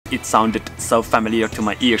it sounded so familiar to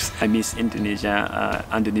my ears. I miss Indonesia,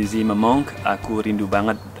 Indonesia memang. Aku rindu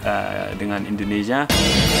banget dengan Indonesia.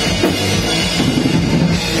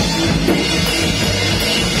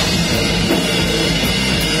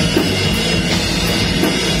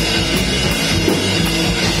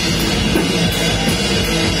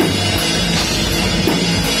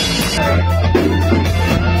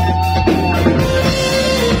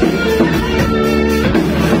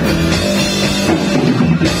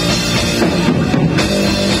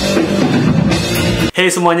 Hey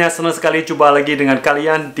semuanya, senang sekali jumpa lagi dengan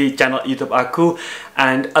kalian di channel YouTube aku.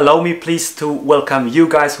 And allow me please to welcome you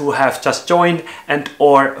guys who have just joined and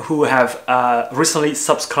or who have recently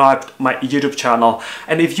subscribed my YouTube channel.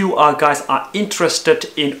 And if you guys are interested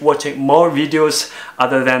in watching more videos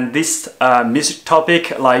other than this music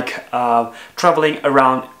topic, like traveling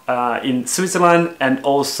around in Switzerland and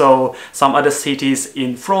also some other cities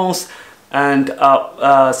in France, and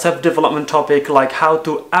self-development topic like how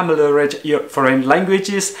to ameliorate your foreign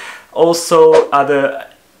languages, also other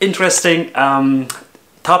interesting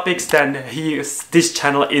topics, then this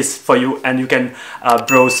channel is for you, and you can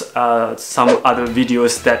browse some other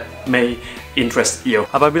videos that may interest you.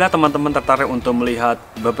 Apabila teman-teman tertarik untuk melihat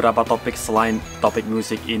beberapa topik selain topik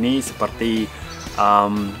musik ini, seperti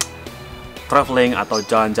traveling atau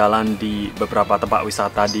jalan-jalan di beberapa tempat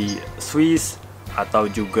wisata di Swiss, atau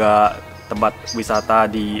juga tempat wisata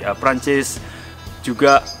di Prancis,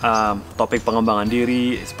 juga topik pengembangan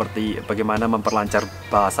diri seperti bagaimana memperlancar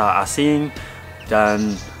bahasa asing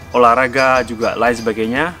dan olahraga juga lain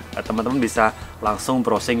sebagainya, teman-teman bisa langsung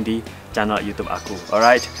browsing di channel YouTube aku.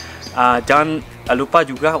 Alright, jangan lupa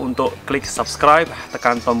juga untuk klik subscribe,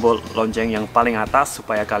 tekan tombol lonceng yang paling atas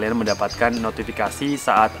supaya kalian mendapatkan notifikasi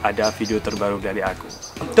saat ada video terbaru dari aku.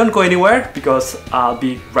 Don't go anywhere because I'll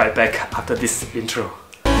be right back after this intro.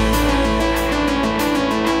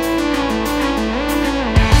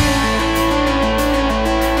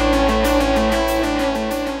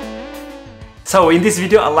 So in this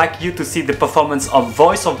video, I'd like you to see the performance of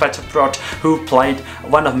Voice of Spectators, who played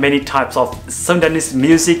one of many types of Sundanese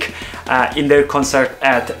music in their concert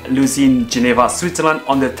at VoB di Jenewa, Switzerland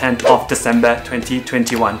on the 10th of December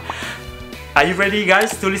 2021. Are you ready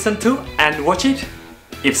guys to listen to and watch it?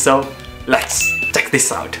 If so, let's check this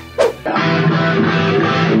out.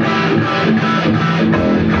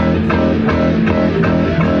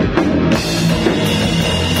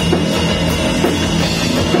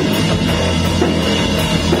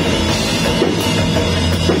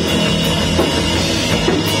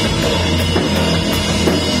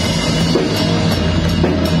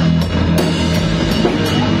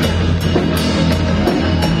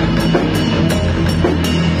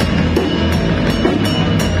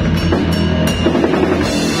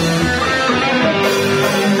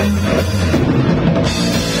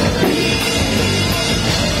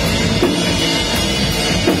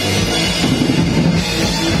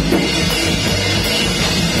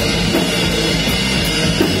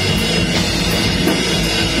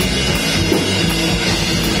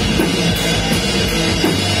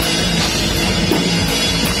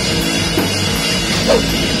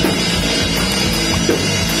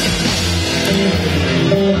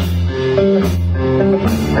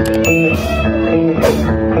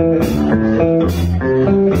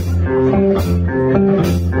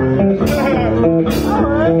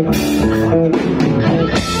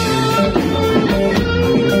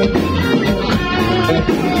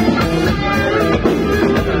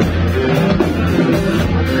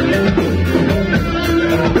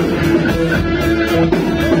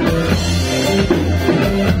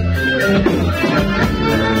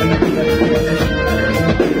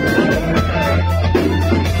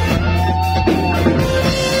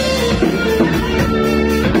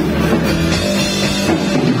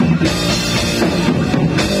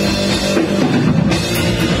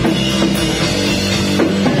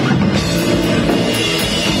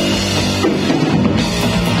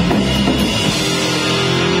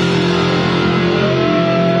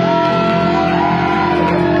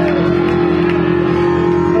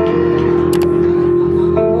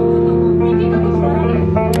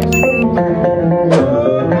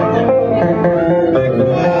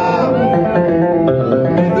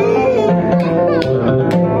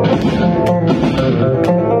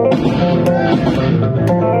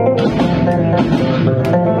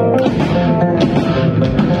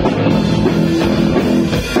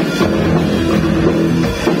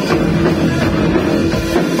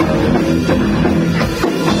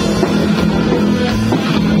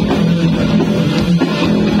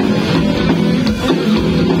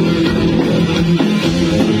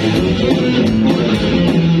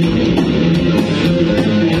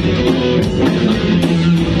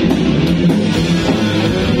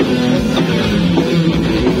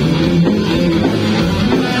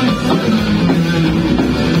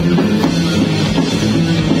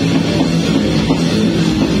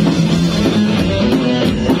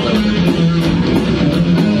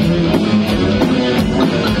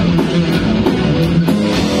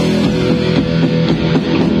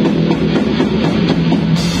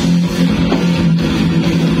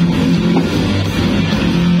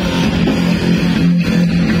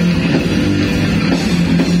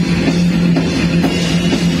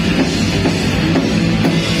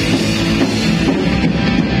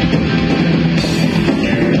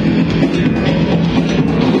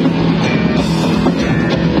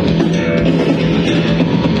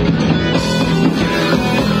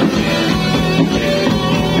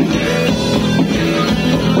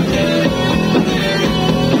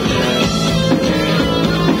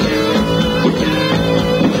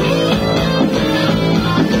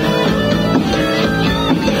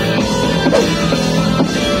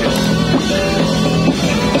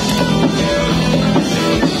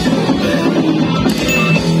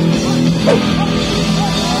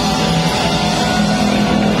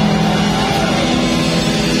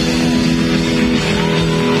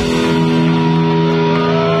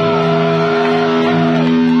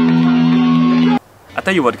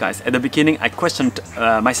 tell you what, guys, at the beginning I questioned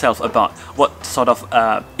myself about what sort of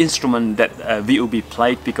instrument that VoB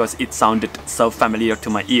played, because it sounded so familiar to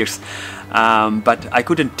my ears, but I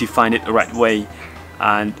couldn't define it the right way.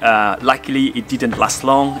 And luckily it didn't last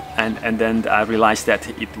long, and then I realized that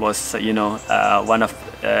it was one of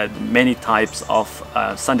many types of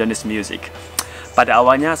Sundanese music. Pada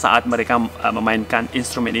awalnya saat mereka memainkan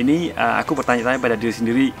instrumen ini, aku bertanya-tanya pada diri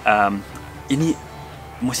sendiri, ini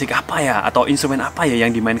musik apa ya, atau instrumen apa ya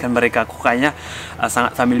yang dimainkan mereka, kok kayaknya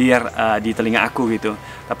sangat familiar di telinga aku gitu.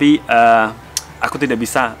 Tapi aku tidak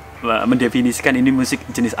bisa mendefinisikan ini musik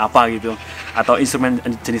jenis apa gitu, atau instrumen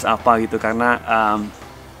jenis apa gitu, karena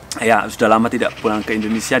ya sudah lama tidak pulang ke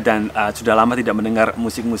Indonesia dan sudah lama tidak mendengar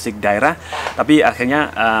musik-musik daerah. Tapi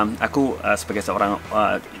akhirnya aku sebagai seorang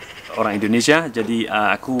orang Indonesia, jadi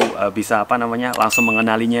aku bisa langsung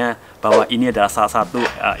mengenalinya bahwa ini adalah salah satu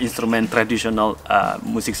instrumen tradisional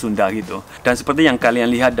musik Sunda gitu. Dan seperti yang kalian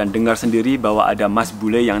lihat dan dengar sendiri bahwa ada Mas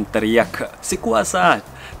Bule yang teriak si kuasa.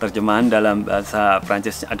 Terjemahan dalam bahasa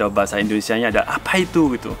Prancis atau bahasa Indonesianya ada apa itu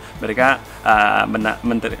gitu. Mereka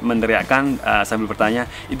meneriakkan sambil bertanya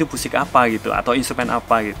itu musik apa gitu, atau instrumen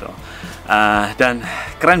apa gitu. Dan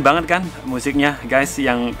keren banget kan musiknya, guys,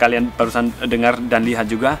 yang kalian barusan dengar dan lihat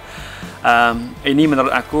juga. Ini menurut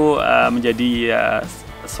aku menjadi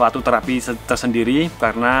suatu terapi tersendiri,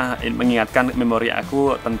 karena mengingatkan memori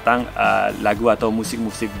aku tentang lagu atau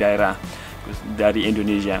musik-musik daerah dari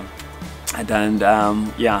Indonesia. Dan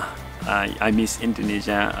I miss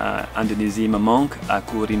Indonesia, Indonesia memang,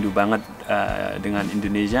 aku rindu banget dengan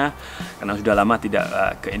Indonesia karena sudah lama tidak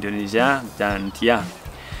ke Indonesia. Dan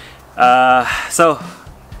so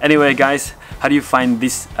anyway, guys, how do you find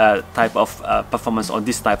this type of performance or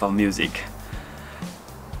this type of music?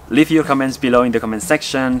 Leave your comments below in the comment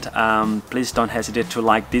section. Please don't hesitate to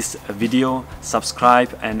like this video,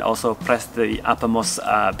 subscribe, and also press the uppermost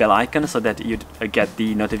bell icon so that you get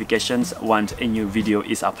the notifications once a new video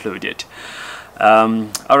is uploaded.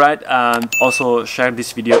 Alright, also share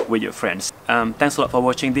this video with your friends. Thanks a lot for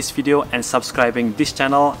watching this video and subscribing this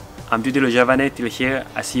channel. I'm Didi Le Javanais, till here.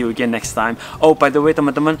 I see you again next time. Oh, by the way,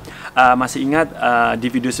 teman-teman, masih ingat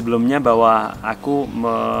di video sebelumnya bahwa aku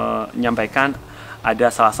menyampaikan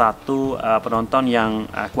ada salah satu penonton yang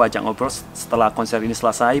aku ajak ngobrol setelah konser ini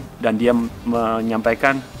selesai, dan dia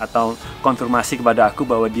menyampaikan atau konfirmasi kepada aku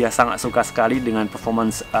bahwa dia sangat suka sekali dengan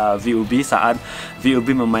performance VoB saat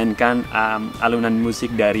VoB memainkan alunan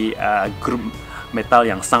musik dari grup metal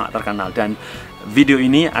yang sangat terkenal. Dan video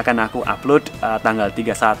ini akan aku upload tanggal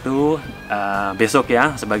 31 besok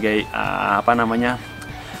ya, sebagai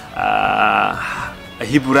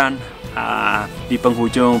hiburan di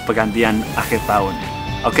penghujung pergantian akhir tahun.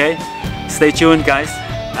 Okay, stay tuned, guys.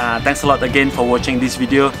 Thanks a lot again for watching this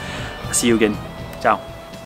video. See you again. Ciao.